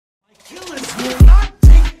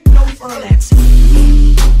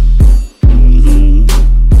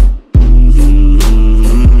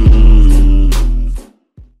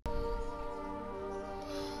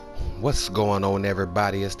going on,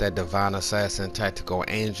 everybody? It's that Divine Assassin Tactical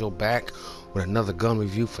Angel back with another gun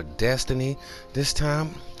review for Destiny. This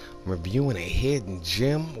time I'm reviewing a hidden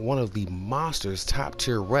gem, one of the monster's top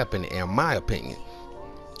tier weapon in my opinion.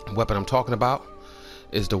 The weapon I'm talking about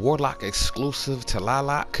is the Warlock exclusive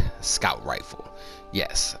Tlaloc Scout Rifle.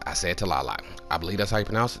 Yes, I said Tlaloc. I believe that's how you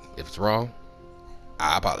pronounce it. If it's wrong,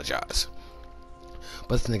 I apologize.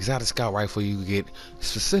 But it's an exotic scout rifle you get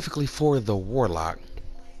specifically for the Warlock.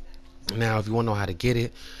 Now, if you want to know how to get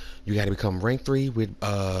it, you got to become rank 3 with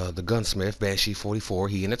the gunsmith, Banshee 44.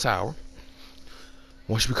 He in the tower.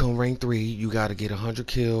 Once you become rank 3, you got to get 100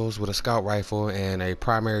 kills with a scout rifle and a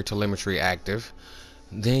primary telemetry active.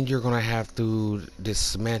 Then you're going to have to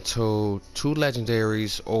dismantle 2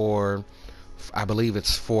 legendaries, or I believe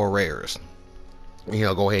it's 4 rares. And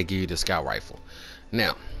he'll go ahead and give you the scout rifle.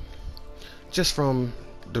 Now, just from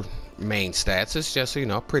the main stats, it's just, you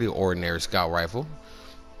know, pretty ordinary scout rifle,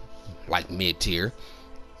 like mid-tier.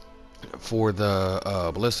 For the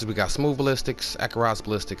ballistics, we got smooth ballistics, accurate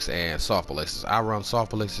ballistics, and soft ballistics. I run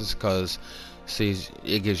soft ballistics because, see,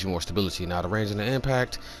 it gives you more stability. Now, the range and the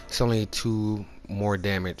impact, it's only 2 more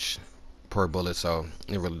damage per bullet, so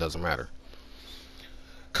it really doesn't matter.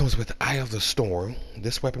 Comes with Eye of the Storm.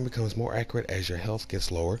 This weapon becomes more accurate as your health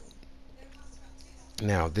gets lower.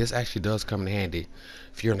 Now, this actually does come in handy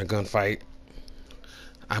if you're in a gunfight.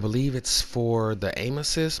 I believe it's for the aim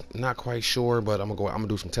assist. Not quite sure, but I'm gonna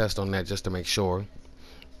do some tests on that just to make sure.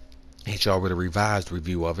 Hit y'all with a revised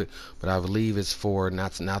review of it, but I believe it's for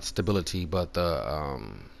not stability, but the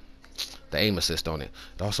aim assist on it.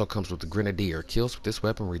 It also comes with the Grenadier. Kills with this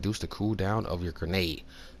weapon reduce the cooldown of your grenade.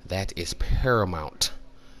 That is paramount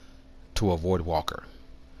to avoid walker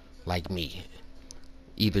like me.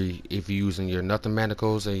 Either if you're using your nothing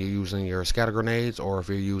manacles and you're using your scatter grenades, or if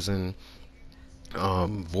you're using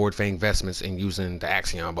void fang vestments and using the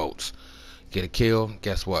axion bolts. Get a kill,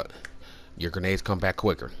 guess what? Your grenades come back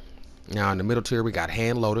quicker. Now in the middle tier we got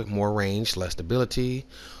hand loaded, more range, less stability.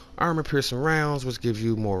 Armor piercing rounds, which gives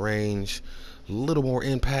you more range, a little more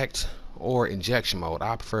impact, or injection mode.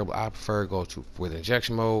 I prefer go with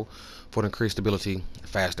injection mode for the increased stability,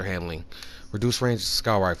 faster handling. Reduced range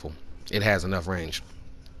scout rifle. It has enough range.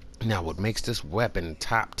 Now, what makes this weapon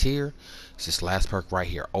top tier is this last perk right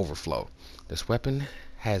here, Overflow. This weapon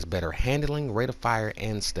has better handling, rate of fire,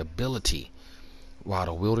 and stability, while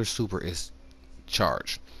the wielder super is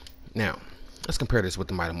charged. Now, let's compare this with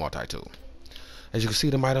the Mida multi-tool. As you can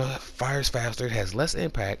see, the Mida fires faster, it has less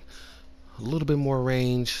impact, a little bit more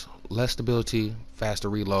range, less stability, faster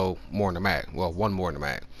reload, more in the mag. Well, 1 more in the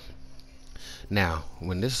mag. Now,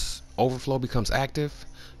 when this Overflow becomes active,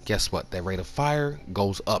 guess what? That rate of fire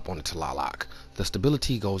goes up on the Tlaloc. The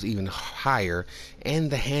stability goes even higher, and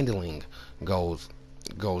the handling goes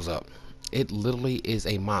up. It literally is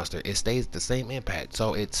a monster. It stays the same impact,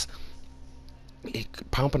 so it's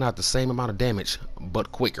pumping out the same amount of damage,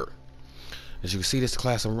 but quicker. As you can see, this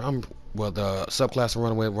class the subclass I'm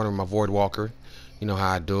running with my Void Walker. You know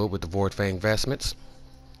how I do it with the Void Fang vestments.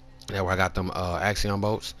 Now where I got them axion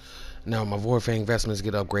bolts. Now my Void Fang vestments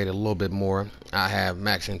get upgraded a little bit more. I have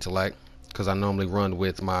max intellect because I normally run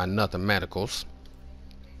with my nothing manacles,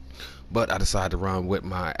 but I decided to run with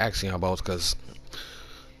my axion bolts because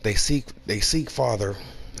they seek farther,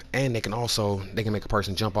 and they can make a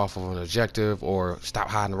person jump off of an objective or stop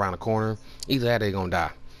hiding around a corner. Either that or they're gonna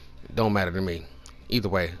die. It don't matter to me. Either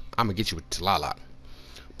way, I'm gonna get you with Tlaloc.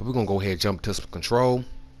 But we're gonna go ahead and jump to some control.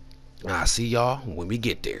 I'll see y'all when we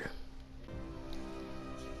get there.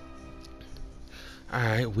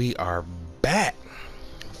 Alright, we are back.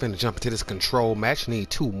 Finna jump into this control match. Need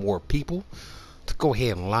 2 more people to go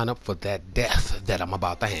ahead and line up for that death that I'm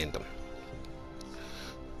about to hand them.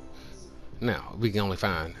 Now, we can only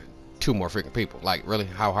find 2 more freaking people. Like, really?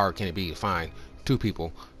 How hard can it be to find 2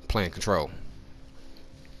 people playing control?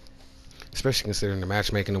 Especially considering the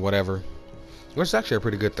matchmaking or whatever. Which is actually a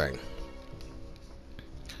pretty good thing,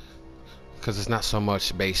 because it's not so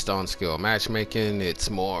much based on skill matchmaking, it's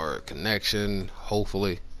more connection.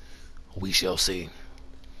 Hopefully, we shall see,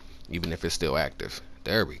 even if it's still active.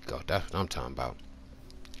 There we go, that's what I'm talking about.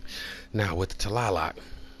 Now with the Tlaloc,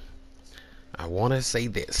 I want to say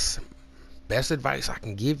this. Best advice I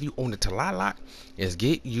can give you on the Tlaloc is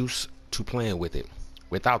get used to playing with it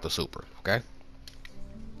without the super, okay?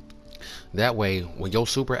 That way, when your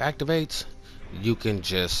super activates, you can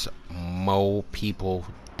just mow people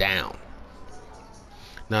down.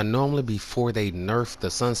 Now, normally before they nerf the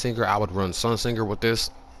Sunsinger, I would run Sunsinger with this,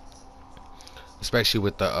 especially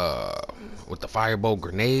with the firebolt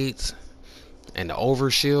grenades and the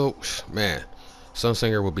overshield. Man,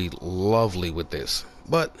 Sunsinger would be lovely with this.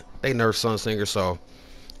 But they nerfed Sunsinger, so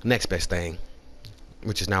Next best thing,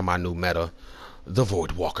 which is now my new meta, the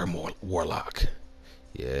Void Walker Warlock.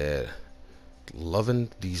 Yeah, loving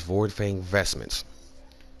these Void Fang vestments,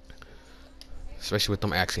 especially with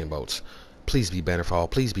them Axiom bolts. Please be Bannerfall.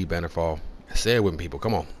 Please be Bannerfall. Say it with me, people.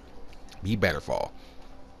 Come on, be Bannerfall.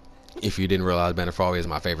 If you didn't realize, Bannerfall is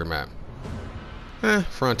my favorite map.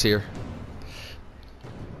 Frontier.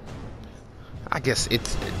 I guess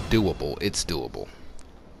it's doable. It's doable.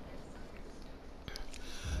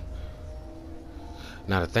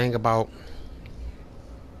 Now the thing about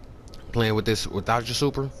playing with this without your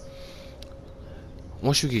super,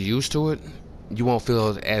 once you get used to it, you won't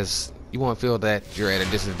feel that you're at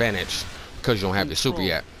a disadvantage because you don't have your super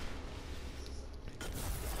yet.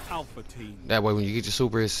 Alpha team. That way, when you get your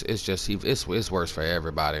super, it's worse for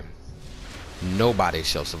everybody. Nobody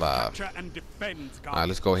shall survive. Alright,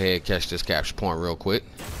 let's go ahead and catch this capture point real quick.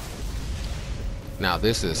 Now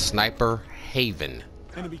this is Sniper Haven.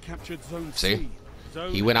 Enemy captured zone See? C.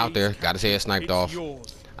 Zone He went out there, A's got his head sniped off.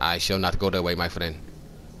 yours. I shall not go that way, my friend.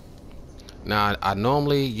 Now I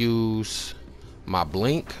normally use my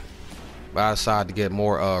blink, but I decided to get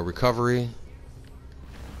more recovery.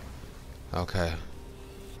 Okay.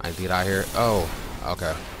 I need to get out here. Oh,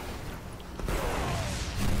 okay.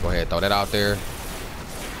 Go ahead, throw that out there.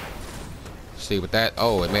 See with that.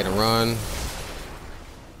 Oh, it made a run.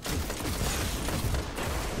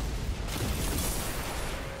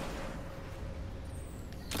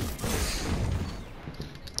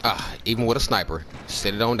 Even with a sniper.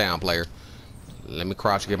 Sit it on down, player. Let me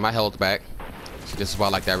crouch, get my health back. This is why I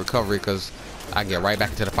like that recovery, because I get right back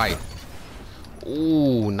into the fight.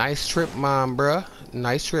 Ooh, nice trip mine, bruh.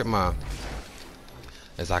 Nice trip mine.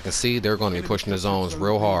 As I can see, they're going to be pushing the zones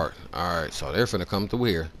real hard. Alright, so they're finna come through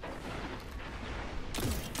here.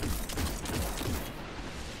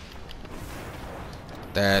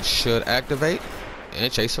 That should activate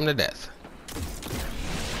and chase them to death.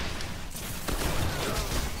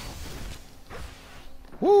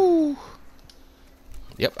 Woo!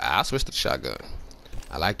 Yep, I switched to the shotgun.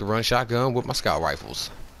 I like to run shotgun with my scout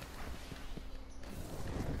rifles.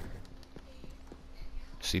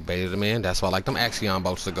 See, baited them in. That's why I like them Axiom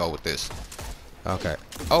bolts to go with this. Okay.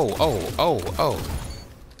 Oh.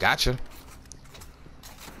 Gotcha.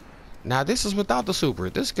 Now, this is without the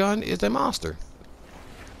super. This gun is a monster.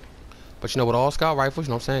 But you know, with all scout rifles,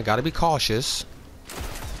 you know what I'm saying? Gotta be cautious.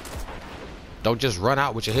 Don't just run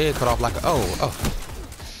out with your head cut off like a...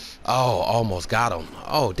 Oh, almost got him.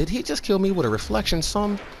 Oh, did he just kill me with a reflection?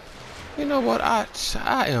 You know what? I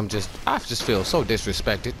just feel so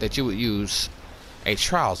disrespected that you would use a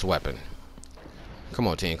trials weapon. Come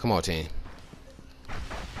on, team. Come on, team.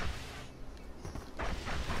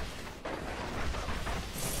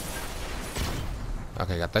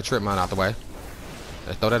 Okay, got that trip mine out the way.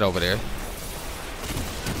 Let's throw that over there.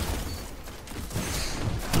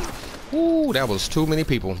 Ooh, that was too many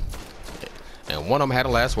people. And one of them had the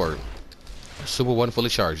last word. Super wasn't fully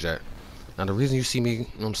charged yet. Now the reason you see me, you know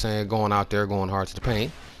what I'm saying, going out there, going hard to the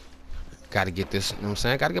paint, gotta get this, you know what I'm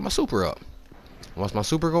saying, gotta get my super up. Once my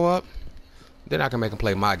super go up, then I can make him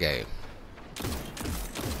play my game.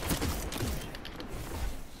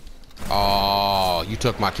 Oh, you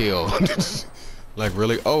took my kill. Like,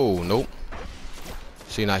 really? Oh, nope.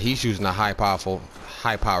 See, now he's using a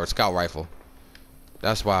high-powered scout rifle.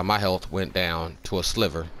 That's why my health went down to a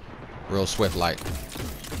sliver. Real swift like.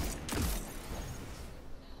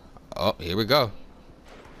 Oh, here we go.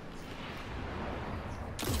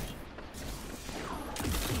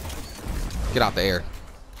 Get out the air.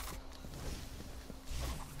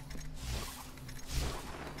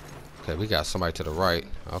 Okay, we got somebody to the right.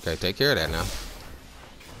 Okay, take care of that now.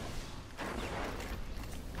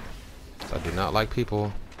 I do not like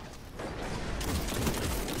people.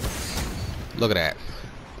 Look at that.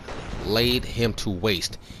 Laid him to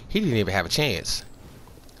waste. He didn't even have a chance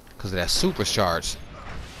because of that supercharge.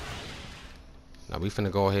 Now we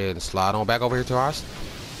finna go ahead and slide on back over here to ours.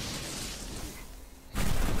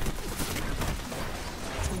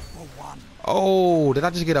 Oh, did I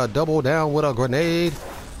just get a double down with a grenade?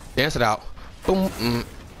 Dance it out. Boom.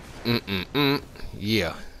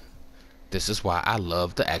 Yeah. This is why I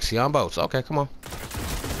love the Axiom boats. Okay, come on.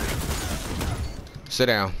 Sit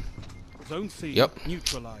down. Zone C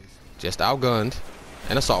neutralized. Just outgunned.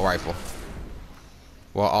 An assault rifle.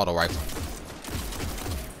 Well, auto rifle.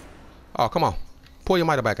 Oh, come on. Pull your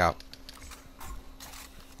miter back out.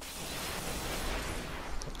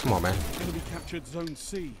 Come on, man. Enemy captured zone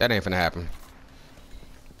C. That ain't finna happen.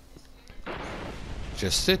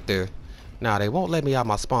 Just sit there. Nah, they won't let me out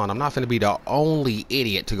my spawn. I'm not finna be the only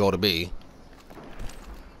idiot to go to B.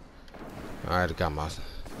 Alright, got my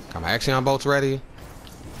Axiom bolts ready.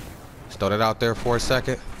 throw that out there for a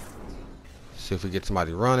second. See if we get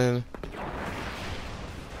somebody running.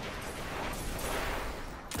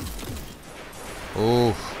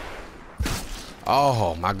 Ooh.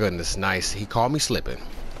 Oh my goodness, nice. He called me slipping.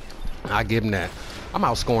 I give him that. I'm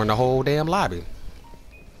outscoring the whole damn lobby.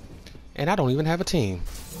 And I don't even have a team.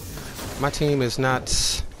 My team is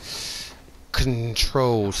not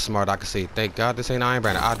control smart, I can see. Thank God this ain't Iron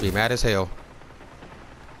Banner. I'd be mad as hell.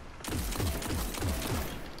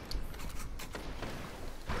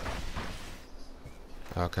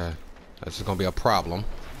 Okay. This is gonna be a problem.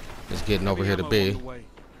 It's getting over here to B.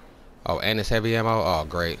 Oh, and it's heavy ammo. Oh,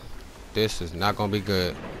 great. This is not gonna be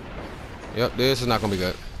good. Yep, this is not gonna be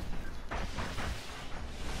good.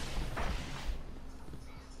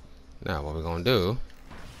 Now, what we're gonna do,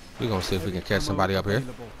 we're gonna see if we can catch somebody up here.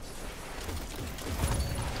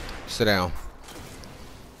 Sit down.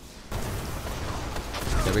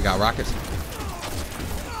 There we got rockets.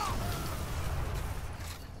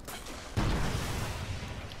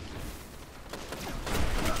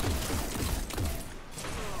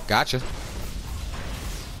 Gotcha.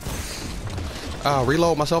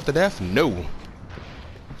 Reload myself to death? No.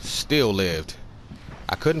 Still lived.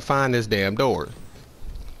 I couldn't find this damn door.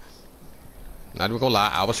 Not even gonna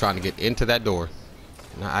lie, I was trying to get into that door.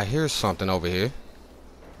 Now I hear something over here.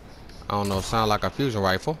 I don't know, sound like a fusion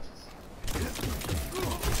rifle.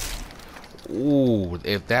 Ooh,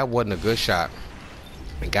 if that wasn't a good shot.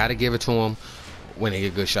 I gotta give it to them when they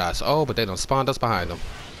get good shots. Oh, but they done spawned us behind them.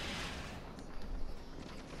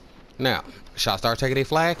 Now, should I start taking a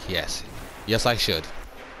flag? Yes. Yes, I should.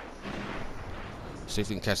 See if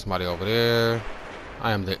we can catch somebody over there.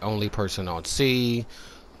 I am the only person on C.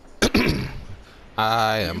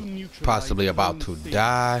 I am possibly about to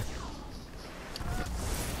die.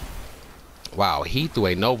 Wow, he threw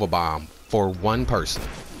a Nova bomb for one person.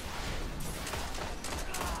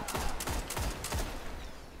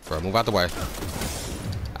 Bro, move out the way.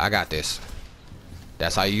 I got this.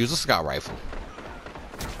 That's how you use a scout rifle.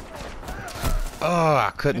 Oh,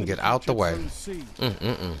 I couldn't get out the way.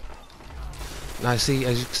 Now, see,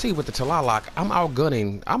 as you can see with the Tlaloc, I'm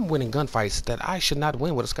outgunning. I'm winning gunfights that I should not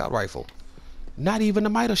win with a scout rifle. Not even the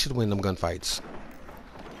Mida should win them gunfights.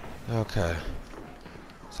 Okay.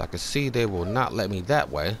 So I can see they will not let me that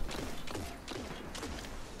way.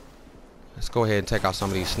 Let's go ahead and take out some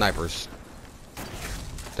of these snipers.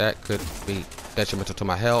 That could be detrimental to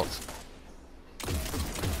my health.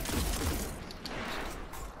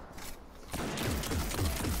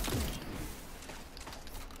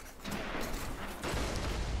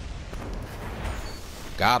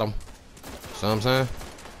 Got him. See what I'm saying?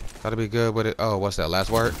 Gotta be good with it. Oh, what's that?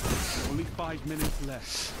 Last word? Only 5 minutes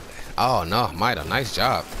left. Oh no, Mida, nice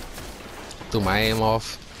job. Threw my aim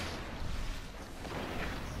off.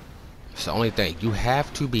 It's the only thing. You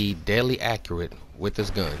have to be deadly accurate with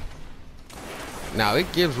this gun. Now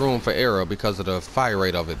it gives room for error because of the fire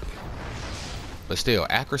rate of it. But still,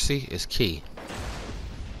 accuracy is key.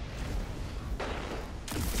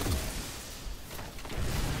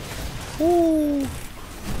 Woo!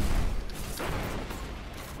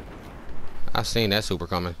 I seen that super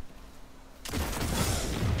coming.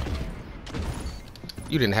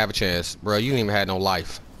 You didn't have a chance, bro. You didn't even have no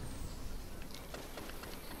life.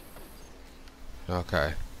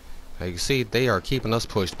 Okay. Now you can see they are keeping us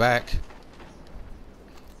pushed back.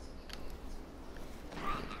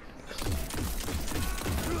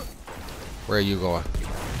 Where are you going?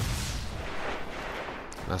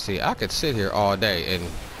 Now see, I could sit here all day and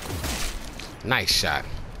nice shot.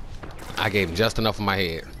 I gave him just enough of my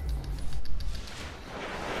head.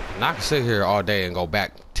 And I can sit here all day and go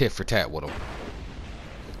back tit for tat with him.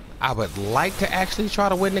 I would like to actually try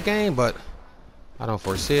to win the game, but I don't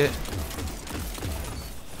foresee it.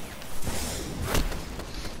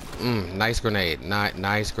 Nice grenade.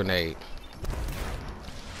 Nice grenade.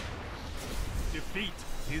 Defeat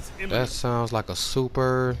is imminent. That sounds like a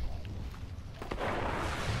super.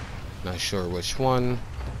 Not sure which one,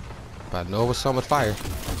 but I know it was some with fire.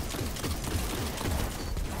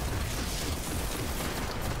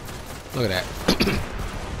 Look at that.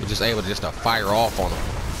 You're just able to just fire off on them.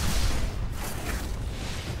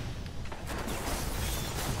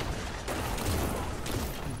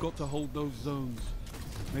 You've got to hold those zones.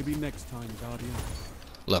 Maybe next time, Guardian.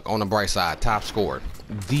 Look, on the bright side, top scorer.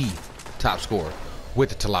 The top scorer with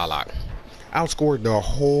the Tlaloc. Outscored the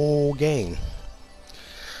whole game.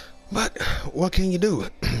 But what can you do?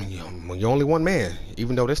 You're only one man.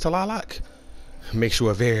 Even though this Tlaloc makes you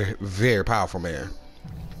a very, very powerful man.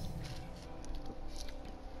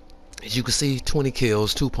 As you can see, 20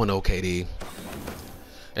 kills, 2.0 KD.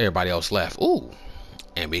 Everybody else left. Ooh.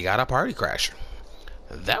 And we got a party crasher.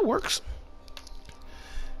 That works.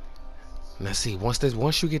 Now see,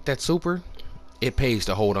 once you get that super, it pays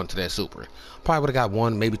to hold on to that super. Probably would have got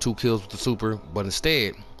 1, maybe 2 kills with the super, but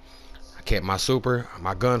instead I kept my super,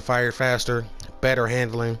 my gun fired faster, better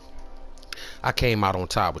handling. I came out on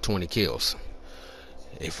top with 20 kills.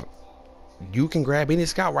 If you can grab any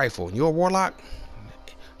scout rifle and you're a warlock,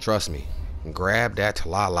 trust me, grab that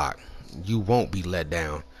Tlaloc. You won't be let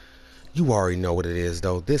down. You already know what it is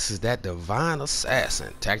though. This is that divine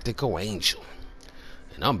assassin, tactical angel.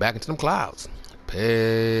 And I'm back into them clouds.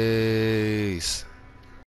 Peace.